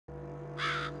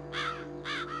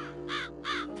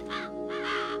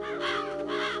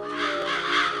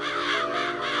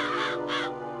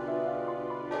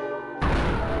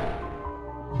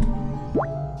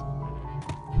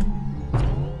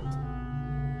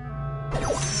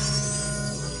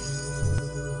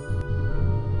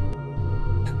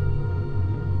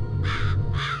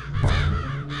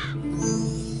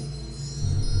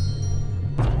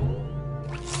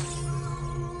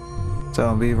So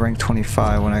I'll be rank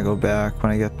 25 when I go back,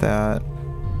 when I get that.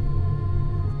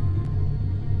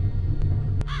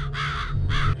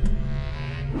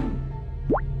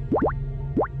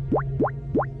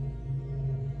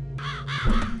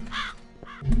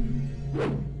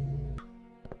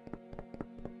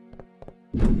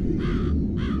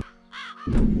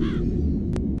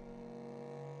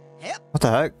 What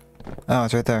the heck? Oh,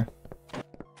 it's right there.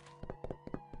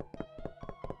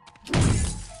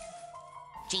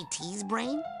 JT's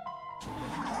brain?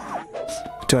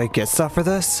 Do I get stuff for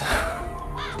this?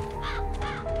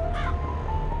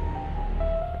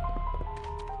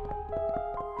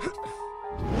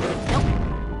 Nope.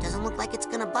 Doesn't look like it's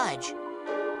gonna budge.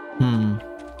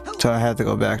 So I have to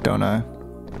go back, don't I?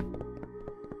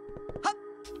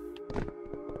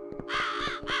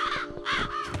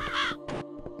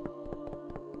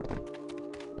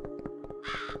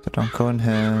 So don't go in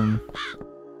him.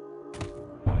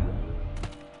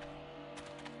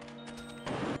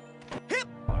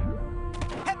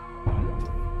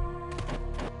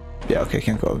 Yeah, okay,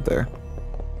 can't go up there.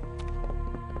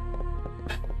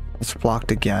 It's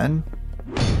blocked again.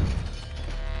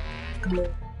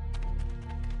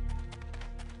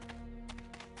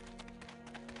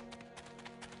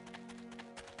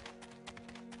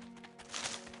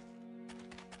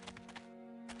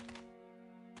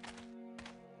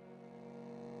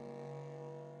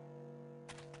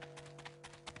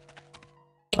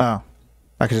 Oh,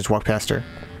 I could just walk past her.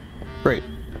 Great.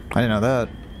 I didn't know that.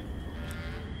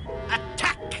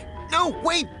 Attack! No,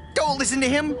 wait! Don't listen to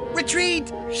him!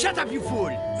 Retreat! Shut up, you fool!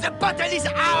 The battle is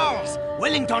ours!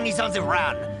 Wellington is on the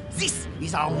run! This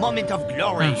is our moment of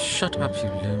glory! Oh, shut up, you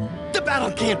loon. The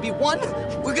battle can't be won!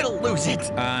 We're gonna lose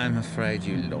it! I'm afraid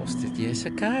you lost it years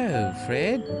ago,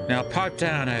 Fred. Now pipe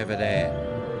down over there.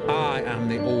 I am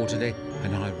the orderly,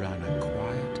 and I run a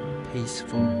quiet,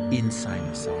 peaceful, insane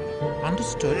asylum.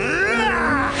 Understood?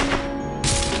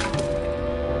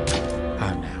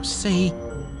 Oh, now see?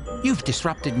 You've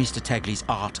disrupted Mr. Tagley's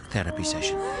art therapy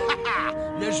session.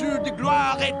 Le jour de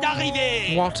gloire est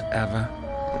arrivé! Whatever.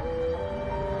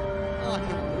 Oh, I'm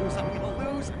gonna lose, I'm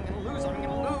gonna lose, I'm gonna lose, I'm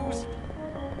gonna lose!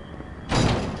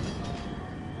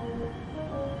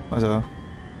 What's up?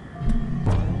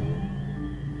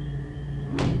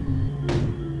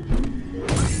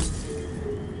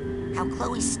 How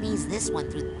Chloe sneezed this one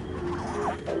through.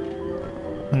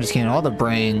 I'm just getting all the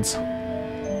brains.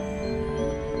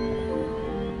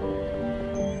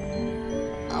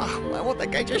 Why won't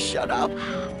that guy just shut up?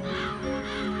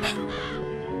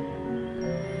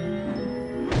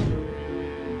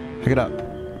 Pick it up.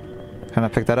 Can I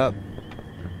pick that up?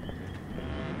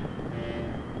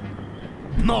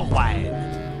 More wine!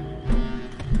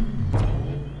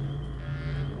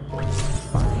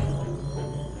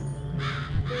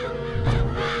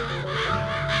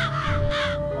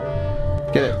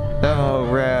 Get it. No,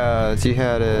 Raz, you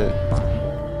had it.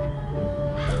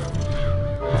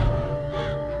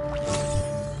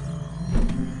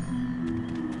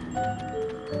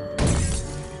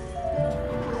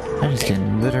 I'm just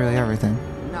getting literally everything.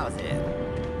 Now then.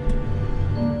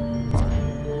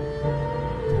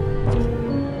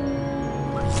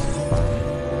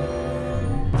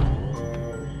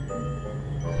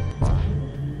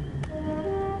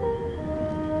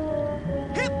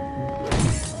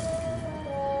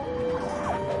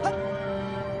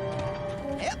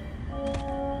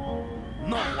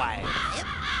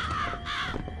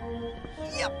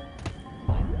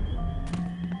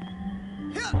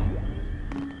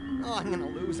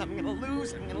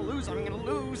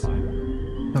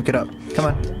 No, get up. Come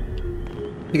on.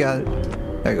 You got it.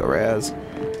 There you go, Raz.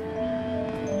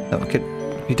 No, kid.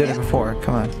 You did it before.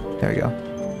 Come on. There you go.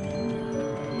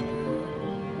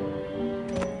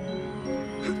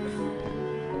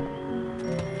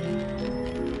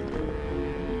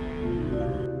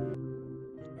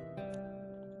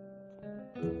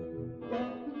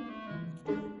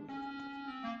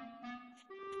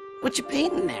 What you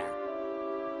painting there?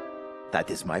 That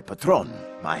is my patron,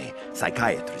 my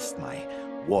psychiatrist, my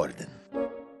warden.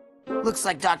 Looks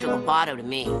like Dr. Lobato to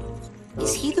me.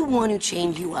 Is he the one who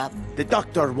chained you up? The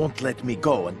doctor won't let me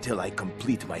go until I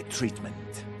complete my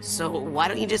treatment. So why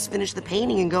don't you just finish the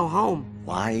painting and go home?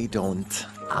 Why don't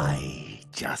I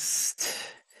just...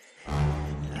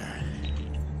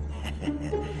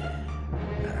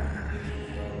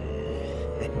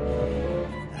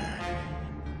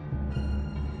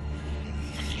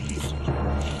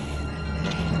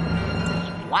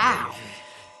 Wow.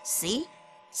 See?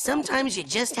 Sometimes you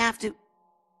just have to...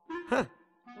 Huh.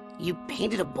 You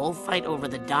painted a bullfight over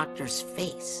the doctor's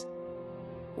face.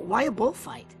 Why a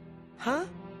bullfight? Huh?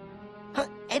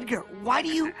 Edgar, why do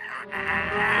you...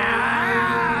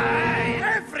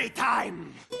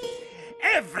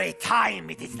 Every time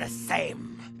it is the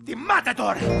same. The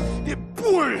matador, the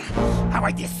bull, how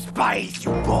I despise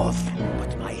you both.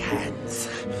 But my hands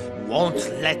won't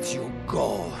let you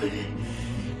go.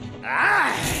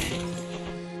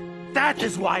 That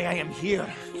is why I am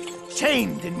here,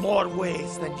 chained in more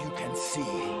ways than you can see.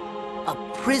 A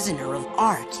prisoner of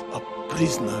art. A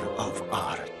prisoner of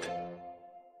art.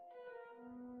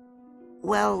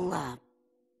 Well,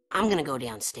 I'm gonna go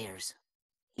downstairs.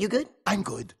 You good? I'm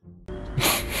good.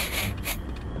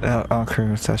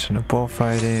 Occurring session of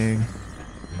bullfighting.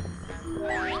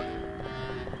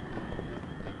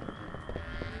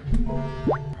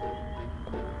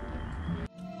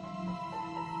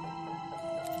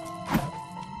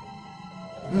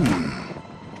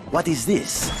 What is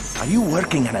this? Are you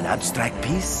working on an abstract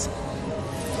piece?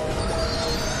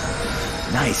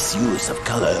 Nice use of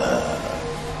color.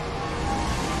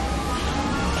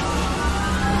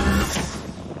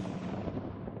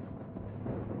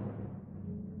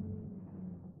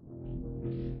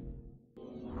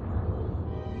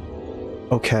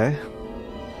 Okay.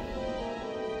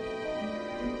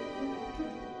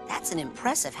 That's an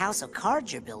impressive house of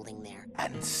cards you're building there.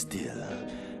 And still,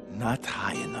 not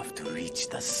high enough to reach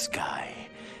the sky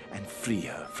and free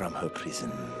her from her prison.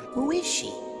 Who is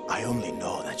she? I only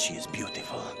know that she is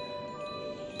beautiful,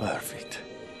 perfect,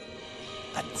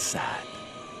 and sad.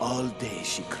 All day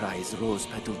she cries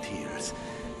rose-petal tears,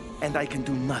 and I can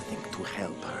do nothing to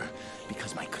help her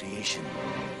because my creation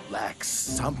lacks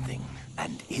something,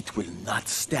 and it will not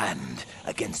stand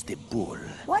against the bull.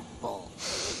 What bull?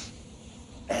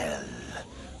 El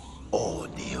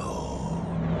Odio.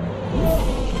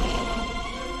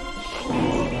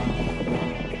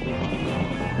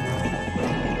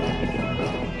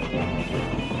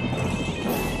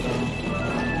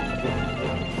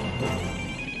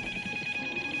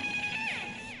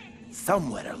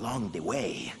 Somewhere along the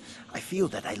way, I feel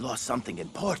that I lost something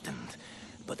important,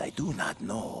 but I do not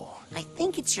know. I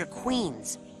think it's your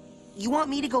queens. You want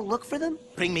me to go look for them?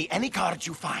 Bring me any cards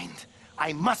you find.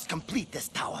 I must complete this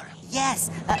tower. Yes.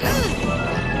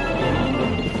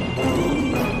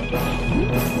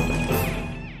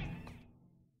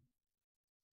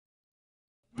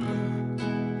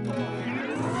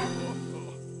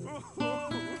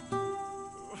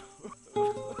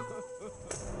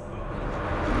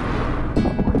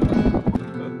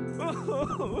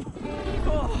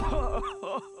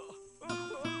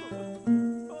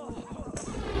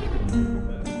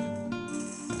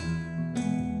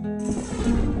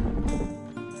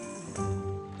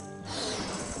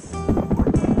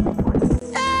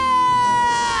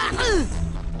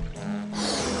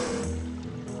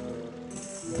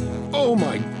 Oh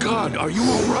my God, are you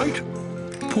all right?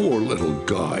 Poor little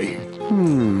guy.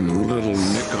 Little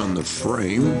nick on the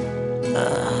frame.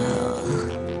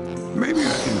 Maybe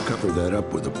I can cover that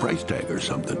up with a price tag or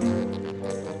something.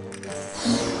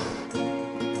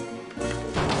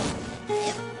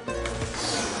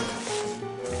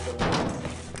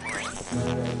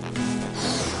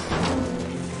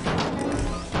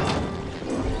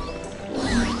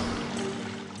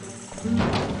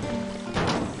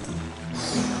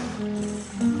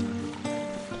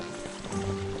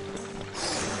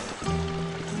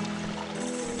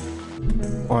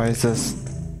 Why is this?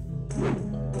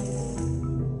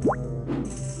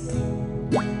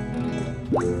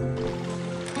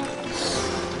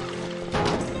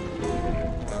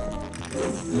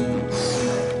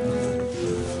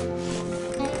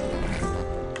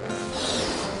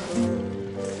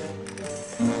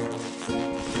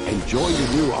 Enjoy your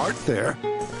new art there.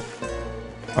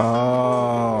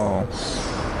 Oh.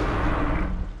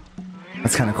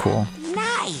 That's kind of cool.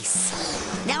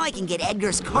 Nice. Now I can get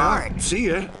Edgar's card. See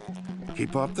ya.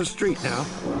 Keep off the street now.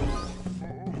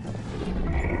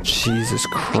 Jesus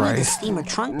I need the Christ. steamer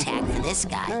trunk tag for this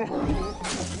guy.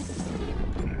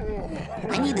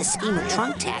 I need the steamer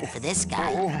trunk tag for this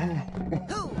guy.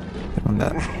 Get on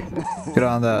that. Get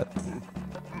on that.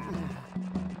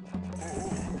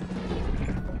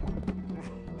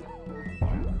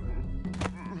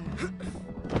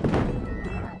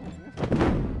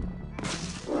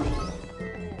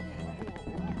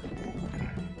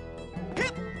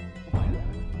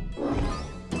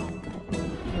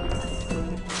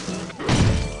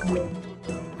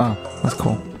 Oh, that's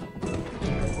cool.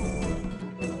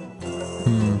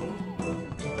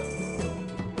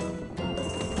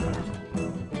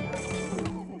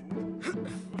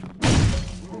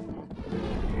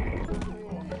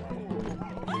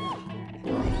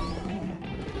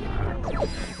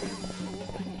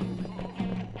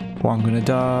 Well, I'm gonna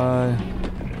die.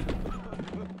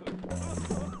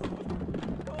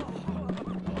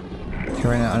 Okay,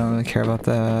 right now I don't really care about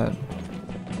that.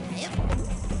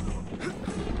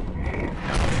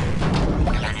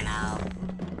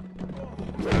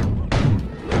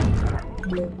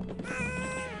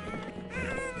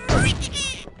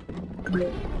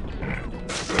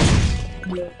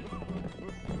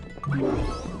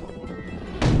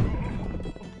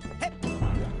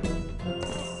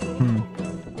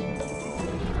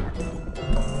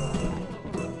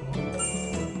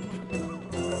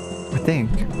 I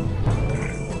think.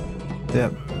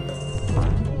 Yep.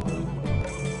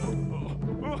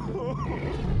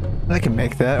 I can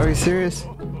make that. Are you serious?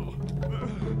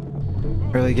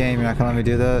 Early game, you're not gonna let me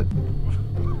do that?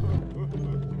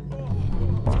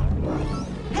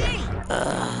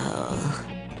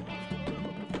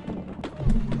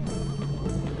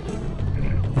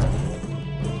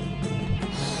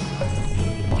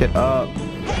 Get up.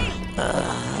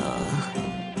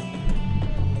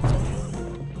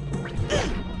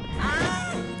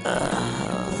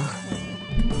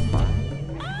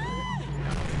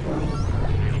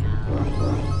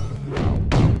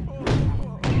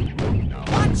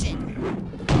 Watch it.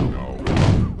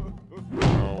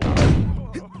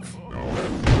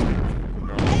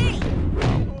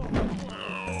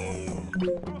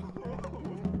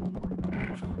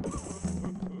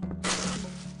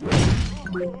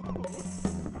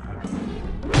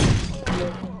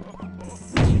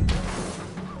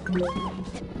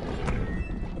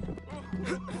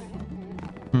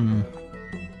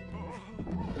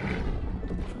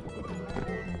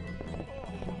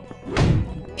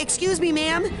 Excuse me,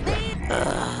 ma'am.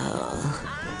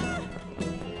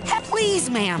 Please,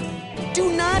 ma'am.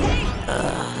 Do not.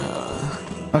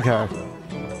 Okay.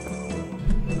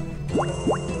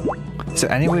 Is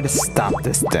there any way to stop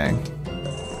this thing?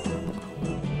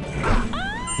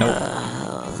 Nope.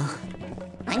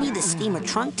 I need the steamer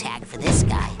trunk tag for this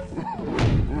guy.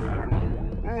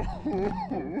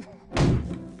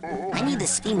 I need the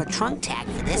steamer trunk tag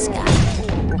for this guy.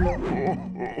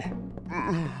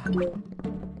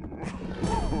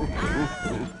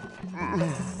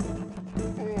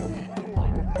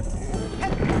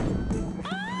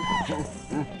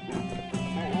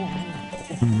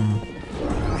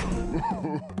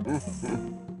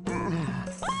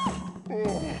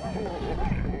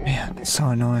 Man, it's so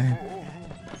annoying.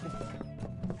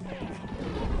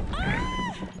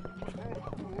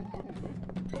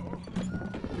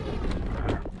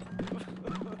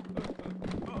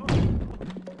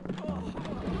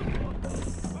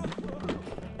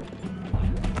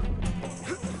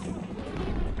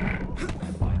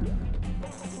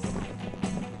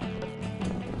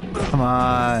 Come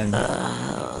on.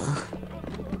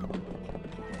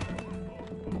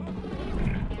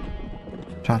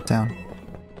 Drop down.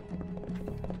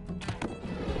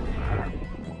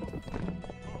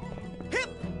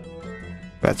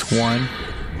 That's one.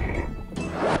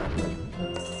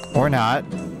 Or not.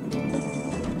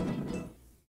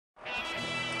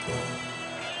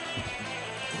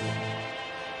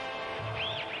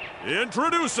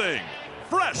 Introducing,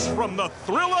 fresh from the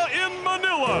Thrilla in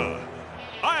Manila,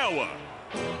 Iowa,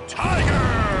 Tiger!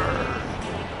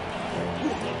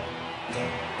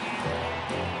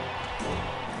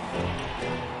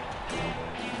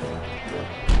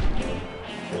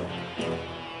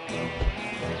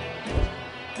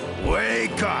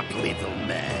 Wake up, little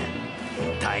man.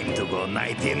 Time to go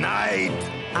nighty-night.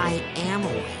 I am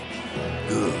awake.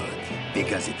 Good,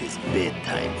 because it is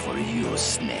bedtime for you,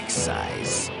 Snake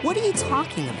Size. What are you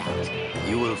talking about?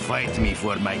 You will fight me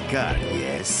for my card,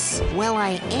 yes? Well,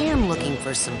 I am looking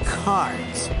for some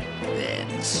cards.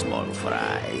 Then, small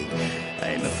fry,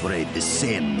 I'm afraid the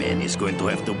Sandman is going to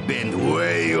have to bend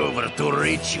way over to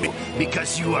reach you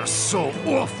because you are so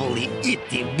awfully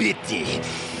itty-bitty.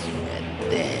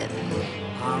 And then...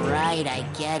 All right, I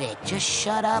get it. Just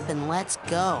shut up and let's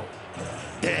go.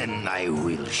 Then I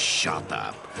will shut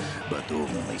up, but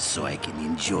only so I can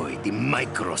enjoy the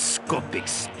microscopic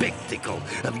spectacle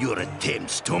of your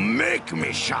attempts to make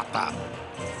me shut up.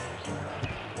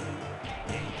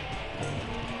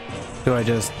 Do I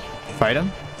just fight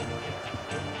him?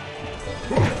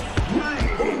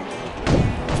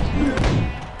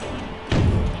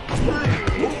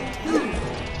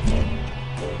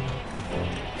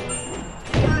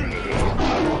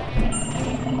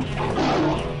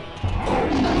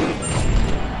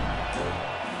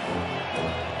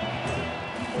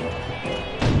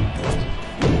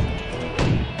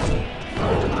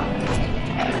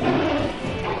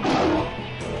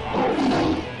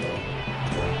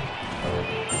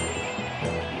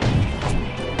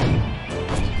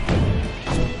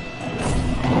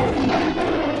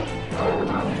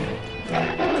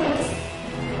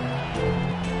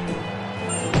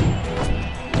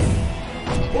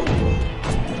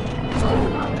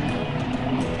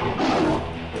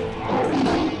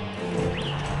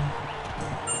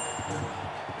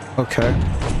 Okay.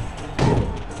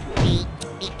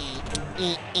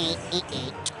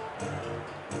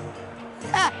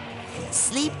 Ha!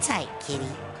 Sleep tight, kitty.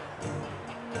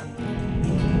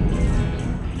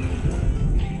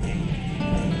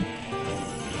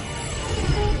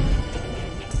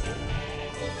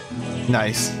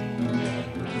 Nice.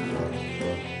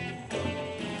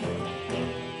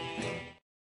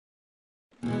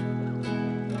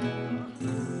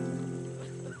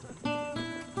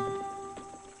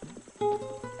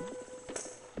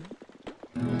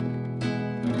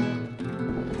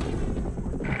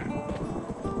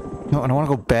 No, I don't want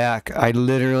to go back. I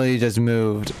literally just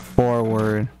moved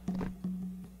forward.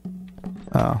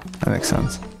 Oh, that makes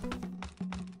sense.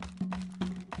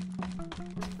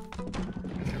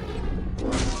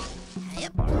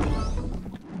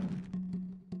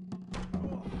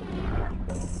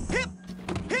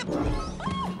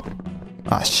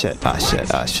 Ah shit, ah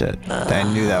shit, ah shit. I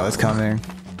knew that was coming.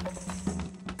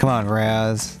 Come on,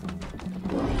 Raz.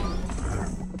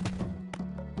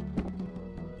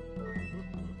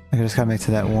 I just gotta make it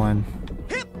to that one.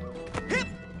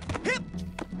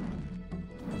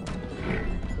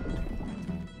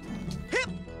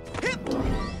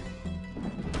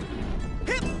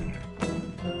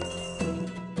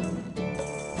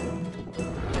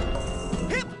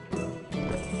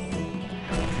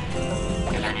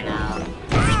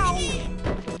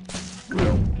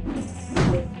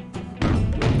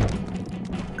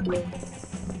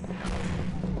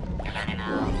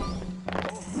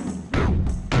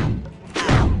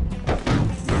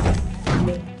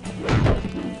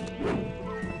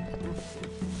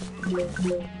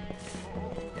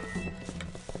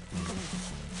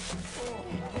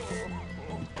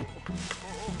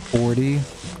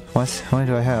 What? How many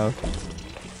do I have?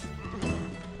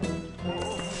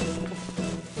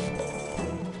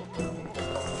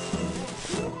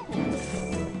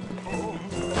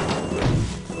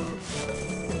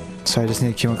 So I just need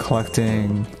to keep on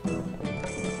collecting.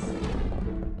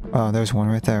 Oh, there's one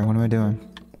right there. What am I doing?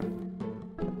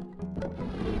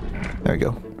 There we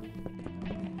go.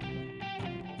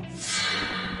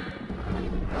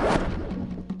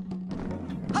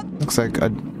 Looks like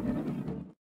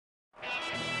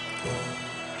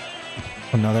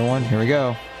another one. Here we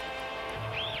go.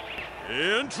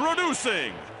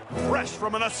 Introducing, fresh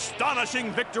from an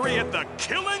astonishing victory at the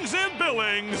Killings and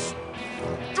Billings,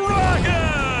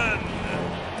 Dragon!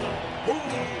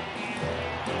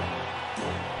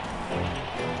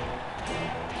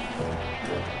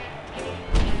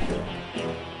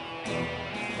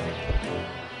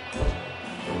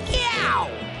 Yow!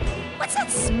 What's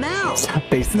that smell? Stop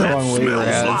facing the wrong way, Smells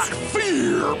Raz. like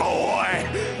fear, boy!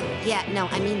 Yeah, no,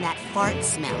 I mean that fart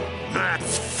smell.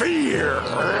 That's fear!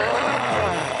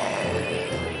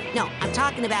 No, I'm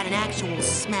talking about an actual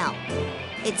smell.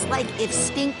 It's like if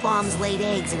stink bombs laid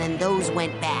eggs and then those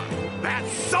went bad.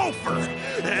 That's sulfur!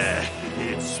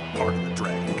 It's part of the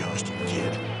dragon costume,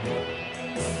 kid.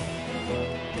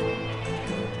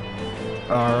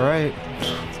 Alright.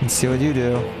 Let's see what you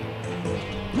do.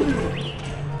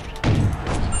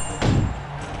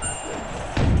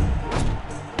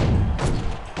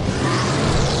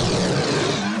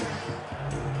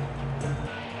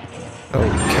 Okay.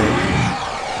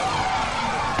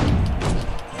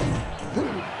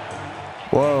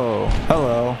 Whoa.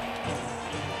 Hello.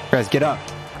 Guys, get up.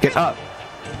 Get up.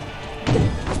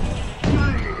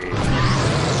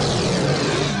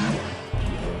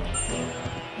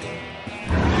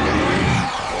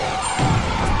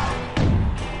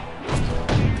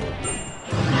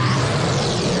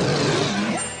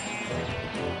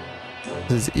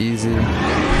 This is easy.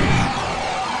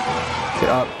 Get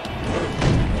up.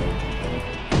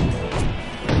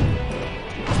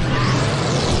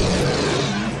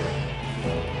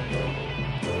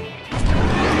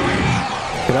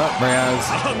 Get up, Raz.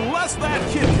 Unless that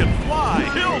kid can fly,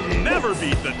 he'll never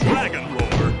beat the dragon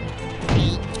roar.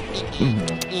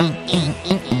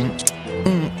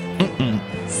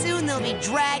 Soon they'll be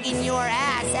dragging your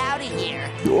ass out of here.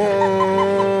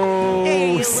 Whoa,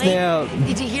 Hey, wait. snap.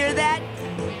 Did you hear that?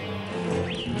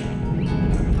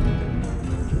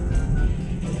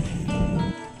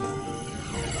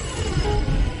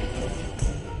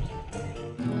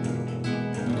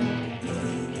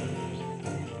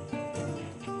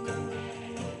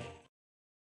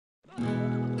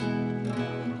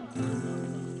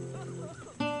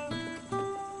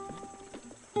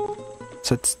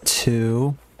 So it's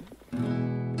 2.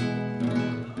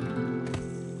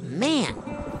 Man,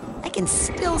 I can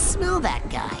still smell that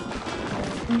guy.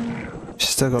 Should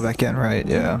still go back in, right?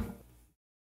 Yeah.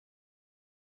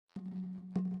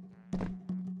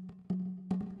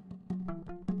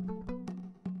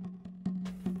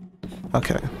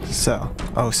 Okay, so,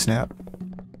 oh snap.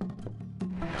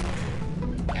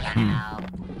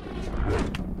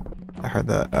 I heard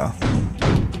that. Oh.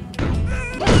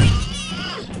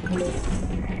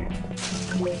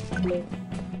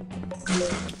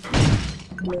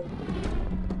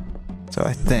 So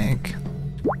I think.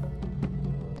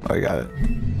 Oh, I got it.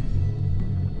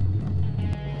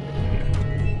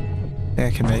 I think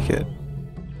I can make it.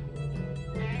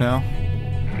 No?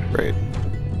 Great.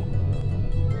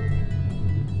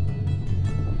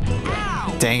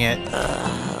 Dang it.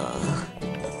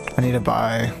 I need to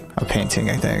buy a painting,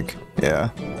 I think. Yeah.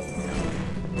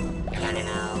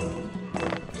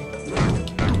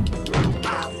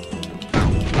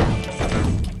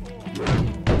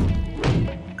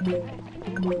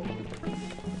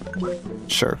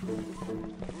 Sure.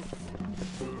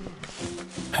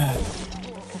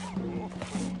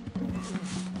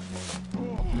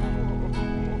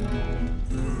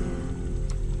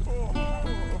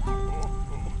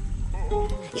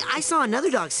 Yeah, I saw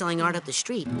another dog selling art up the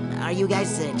street. Are you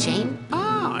guys a chain?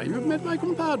 Ah, you've met my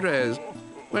compadres.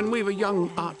 When we were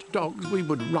young art dogs, we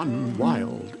would run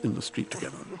wild in the street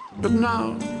together. But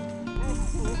now...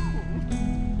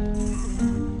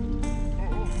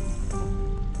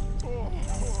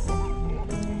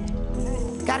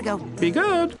 Gotta go. Be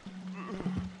good.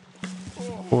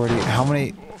 40. How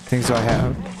many things do I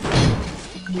have?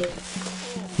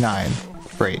 9.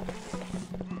 Great.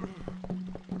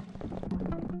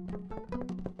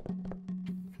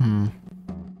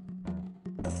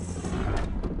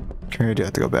 I do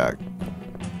have to go back.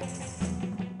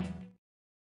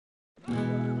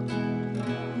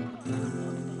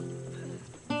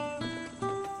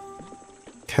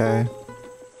 Okay.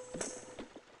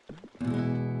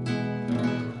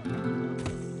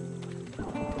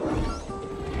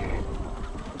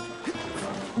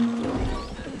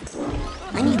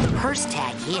 I need the purse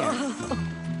tag here.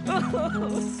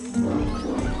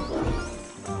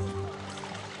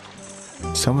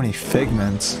 So many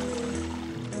figments.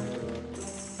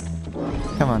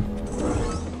 Come on.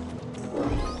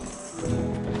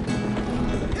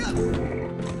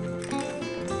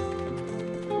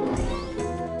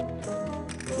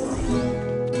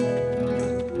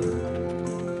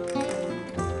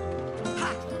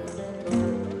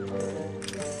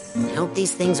 I hope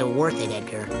these things are worth it,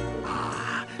 Edgar.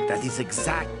 Ah, that is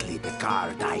exactly the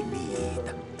card I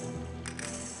need.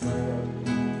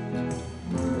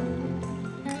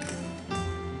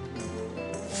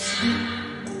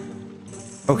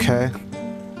 Okay.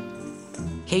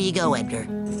 Here you go, Edgar.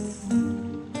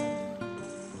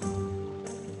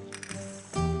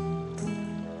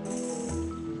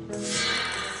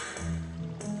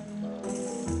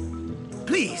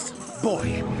 Please,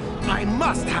 boy, I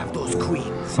must have those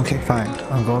queens. Okay, fine.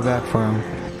 I'll go back for him.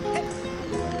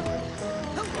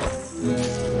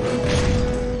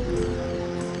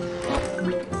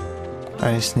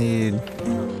 I just need...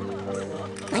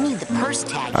 I need the purse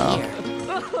tag here.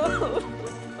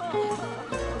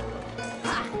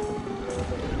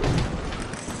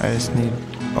 I just need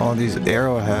all these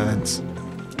arrowheads.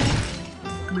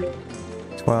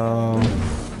 12,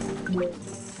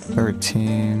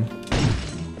 13.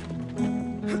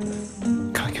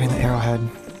 God, give me the arrowhead.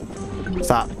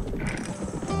 Stop.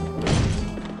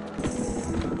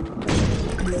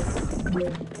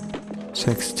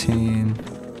 $16.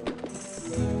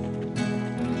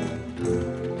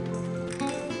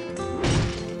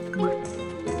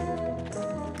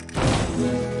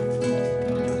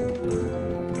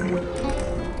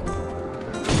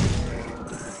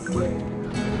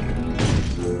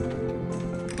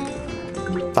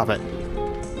 Stop it.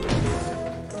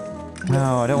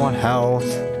 No, I don't want health.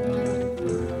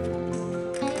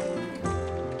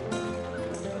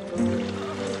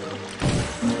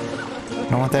 I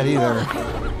don't want that either.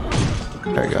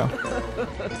 There you go.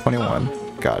 21.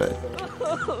 Got it.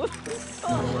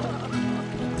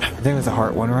 I think it was the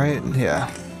heart one, right? Yeah.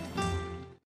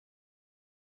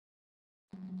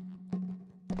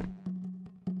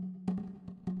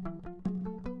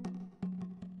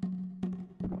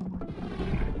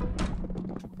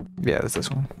 Yeah, it's this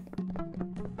one.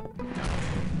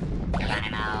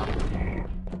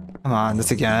 Come on,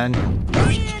 this again.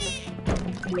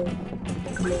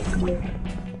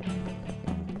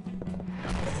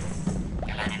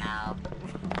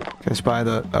 Okay, spy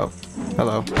the... Oh,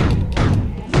 hello.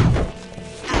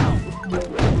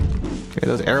 Okay,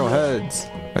 those arrowheads.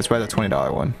 Let's buy the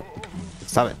 $20 one.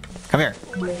 Stop it. Come here.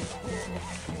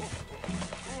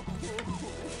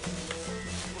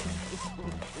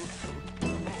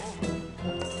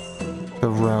 The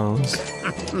rose.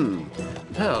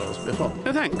 Pearls before.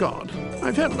 Thank God.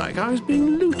 I felt like I was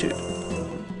being looted.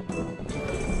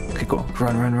 cool.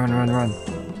 Run, run, run, run, run.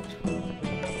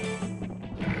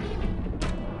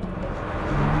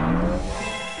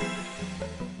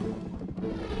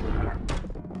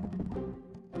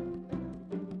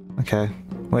 Okay,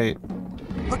 wait.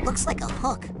 Looks like a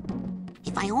hook.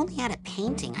 If I only had a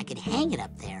painting, I could hang it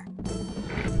up there.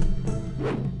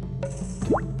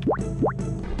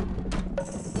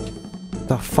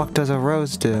 The fuck does a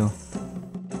rose do?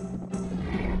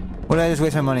 What did I just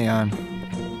waste my money on?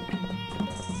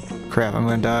 Crap, I'm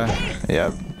gonna die.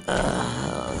 Yep.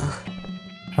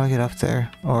 How do I get up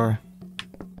there? Or...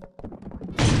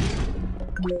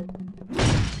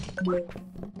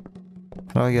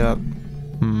 how do I get up?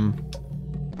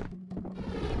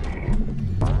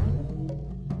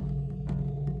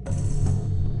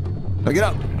 Oh, get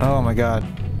up! Oh my god.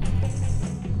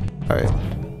 Alright.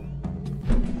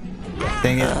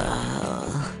 Dang it.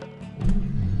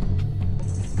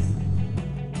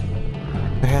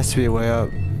 There has to be a way up.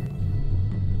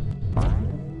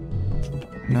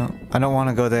 No, I don't want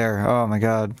to go there. Oh my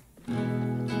god.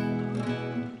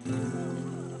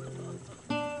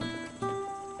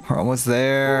 We're almost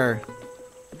there.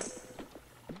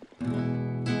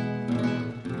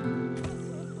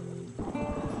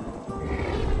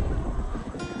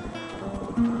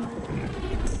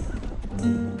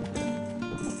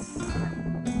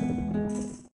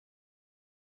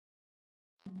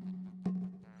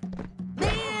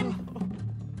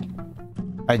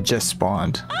 I just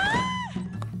spawned.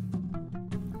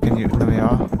 Can you let me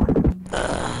off?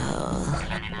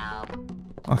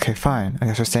 Okay, fine. I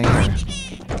guess we're staying here.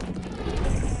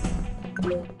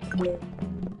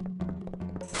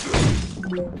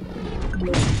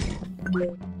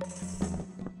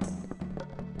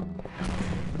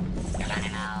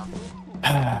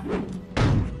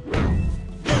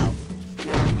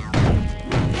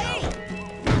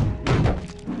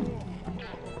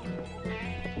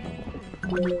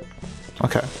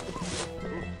 Okay.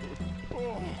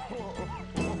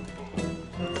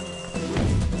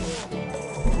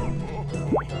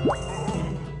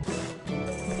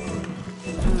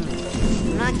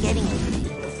 I'm not getting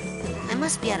anything. I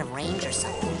must be out of range or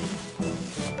something.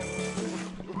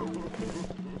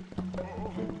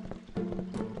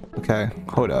 Okay,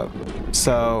 hold up.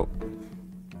 So,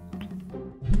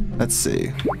 let's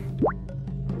see.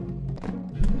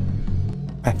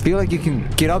 I feel like you can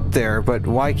get up there, but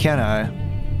why can't I?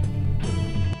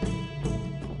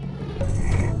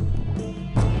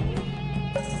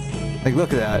 Like,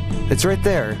 look at that. It's right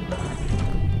there.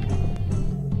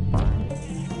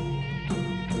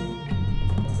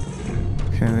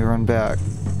 Okay, let me run back.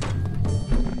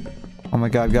 Oh my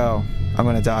god, go. I'm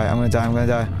gonna die, I'm gonna die, I'm gonna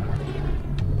die.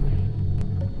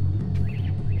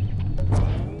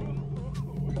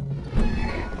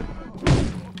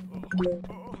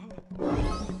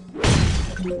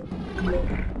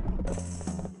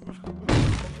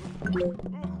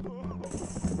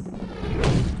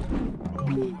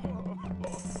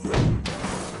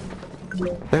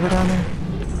 Did I go down there?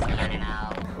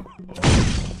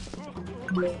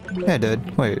 Yeah, I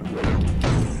did. Wait.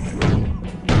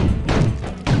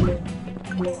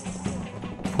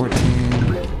 14.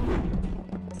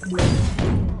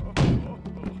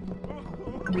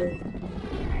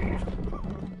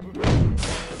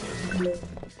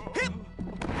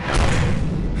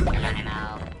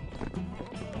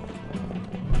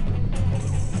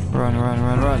 Run, run,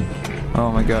 run, run.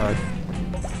 Oh my god.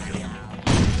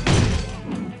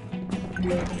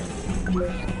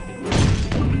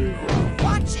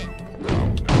 Watch it!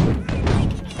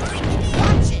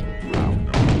 Watch it!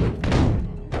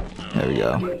 There we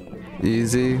go.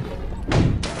 Easy.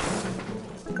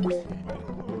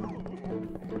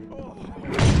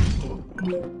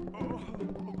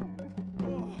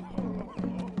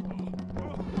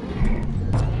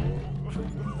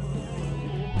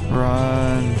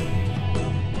 Run.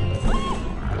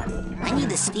 I need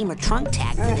the steamer trunk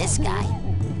tag for this guy.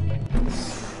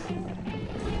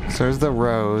 So there's the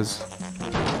rose.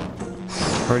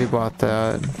 Already bought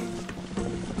that.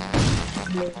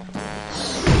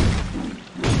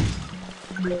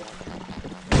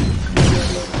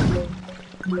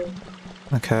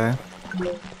 Okay.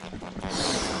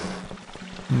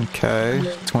 Okay.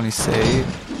 28,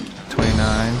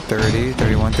 29, 30,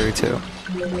 31, 32.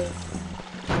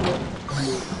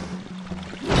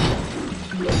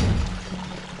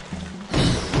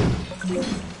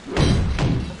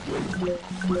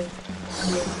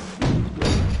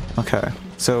 Okay,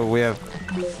 so we have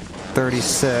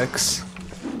 36,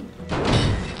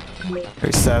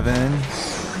 37,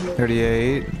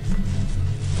 38.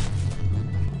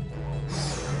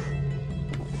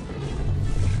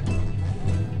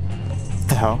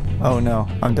 hell? Oh no,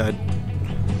 I'm dead.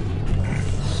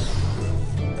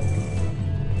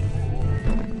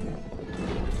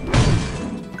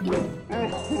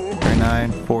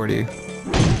 40. Okay,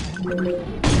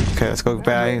 let's go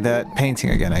buy that painting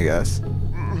again, I guess.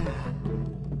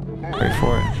 Wait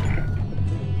for it.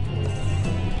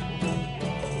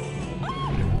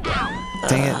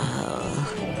 Dang it.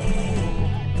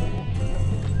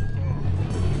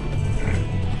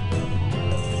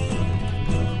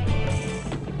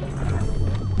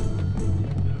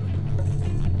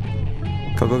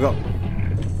 Go, go, go.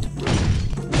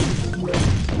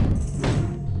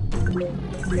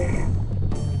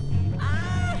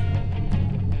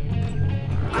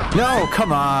 No,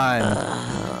 come on.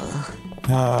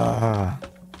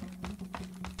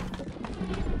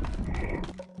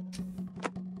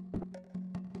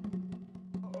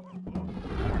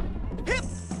 Hip,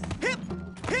 hip,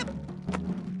 hip.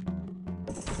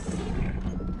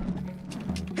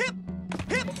 Hip,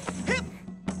 hip, hip.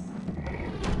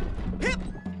 Hip.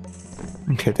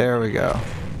 Okay, there we go.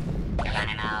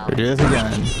 We do this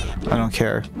again. I don't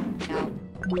care.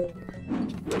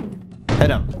 Hit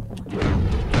him.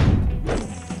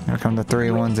 Here come the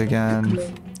 3 ones again.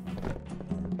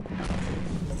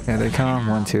 Here they come.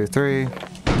 1, 2, 3.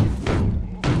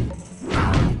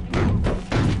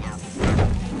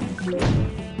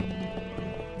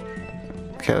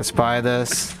 Okay, let's buy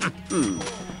this.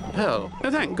 Hell,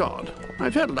 thank God. I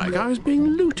felt like I was being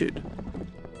looted.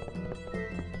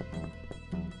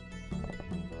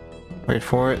 Wait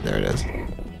for it. There it is.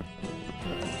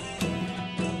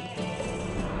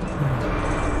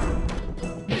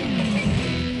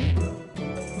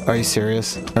 Are you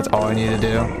serious? That's all I need to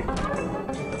do?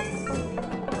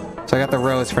 So I got the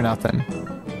rose for nothing.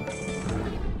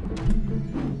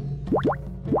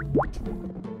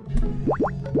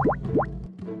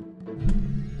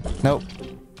 Nope.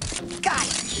 Got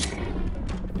it.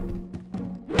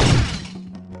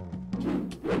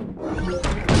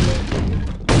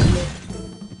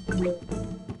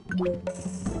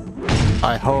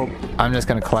 I hope I'm just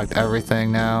gonna collect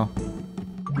everything now.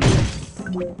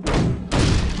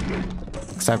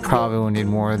 Because I probably will need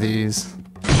more of these.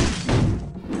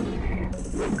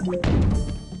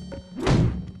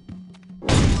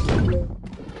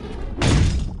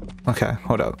 Okay,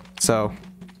 hold up. So.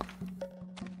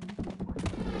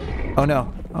 Oh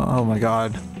no. Oh my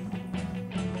god.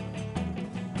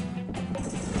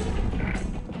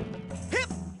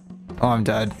 Oh, I'm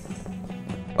dead.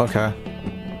 Okay.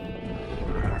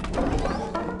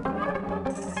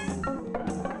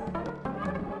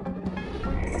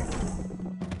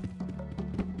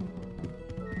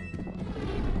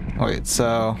 Wait,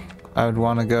 so I would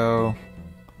want to go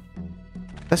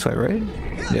this way, right?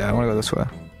 Yeah, I want to go this way.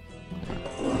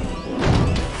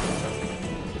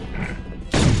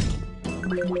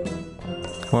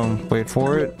 Come on, wait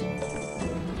for it.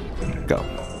 Go.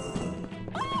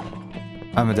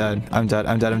 I'm dead. I'm dead.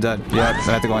 I'm dead. I'm dead. Yep, I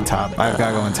have to go on top. I've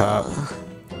got to go on top.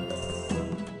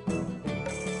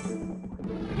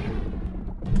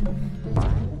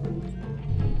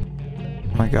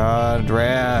 Oh my god,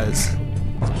 Raz.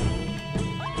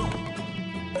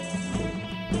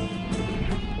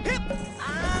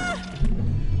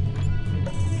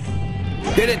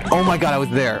 Get it! Oh my god, I was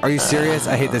there. Are you serious?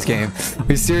 I hate this game. Are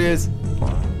you serious?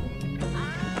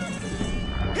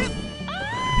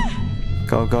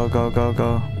 Go, go, go, go,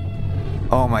 go.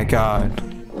 Oh my god.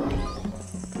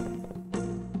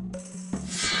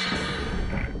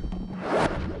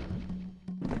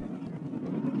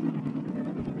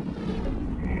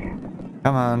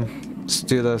 Come on. Let's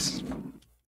do this.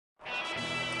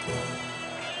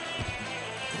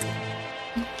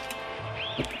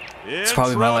 It's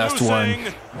probably my last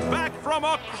one. Back from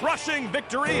a crushing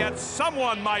victory, and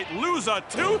someone might lose a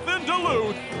tooth in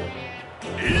Duluth.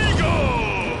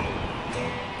 Eagle!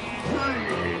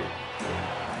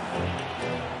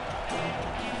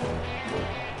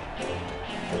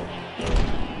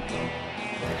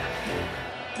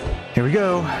 Here we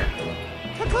go.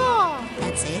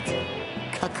 That's it.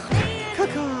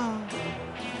 Caw-caw.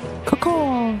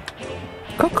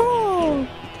 Caw-caw.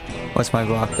 What's my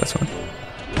block? This one.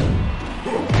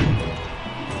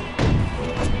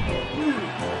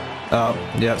 Oh,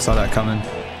 yep, saw that coming.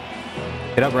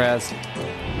 Get up, Raz.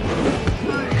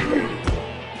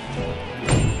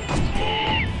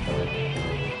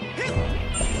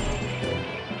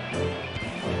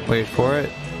 Wait for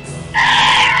it.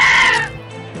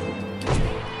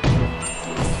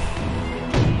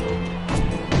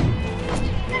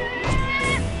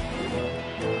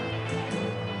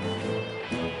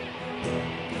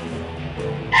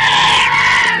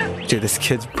 Dude, this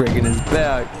kid's breaking his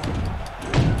back.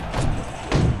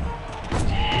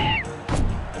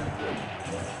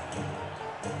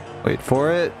 Wait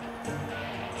for it.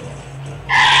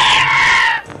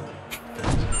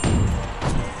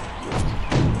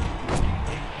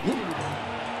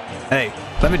 Hey,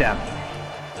 let me down.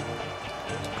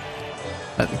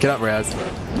 Get up, Raz.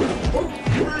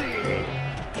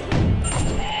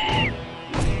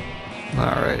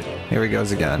 Alright, here he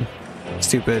goes again.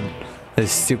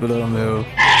 This stupid little move.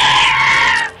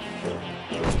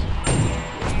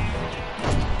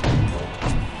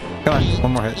 Come on,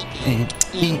 one more hit.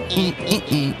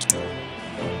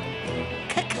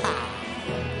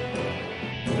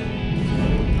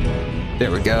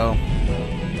 There we go.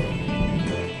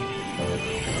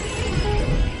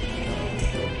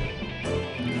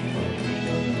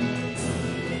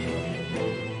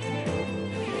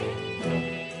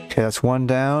 Okay, that's one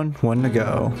down, one to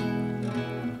go.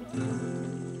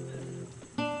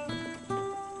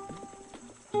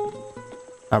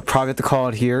 I'll probably have to call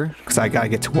it here because I gotta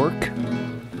get to work.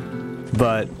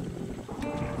 But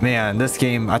man, this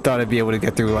game, I thought I'd be able to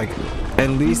get through like at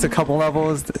least a couple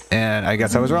levels, and I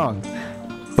guess I was wrong.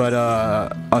 But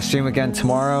I'll stream again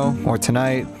tomorrow or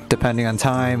tonight, depending on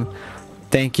time.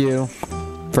 Thank you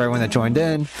for everyone that joined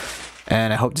in,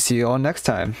 and I hope to see you all next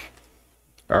time.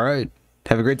 All right,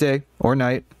 have a great day or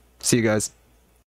night. See you guys.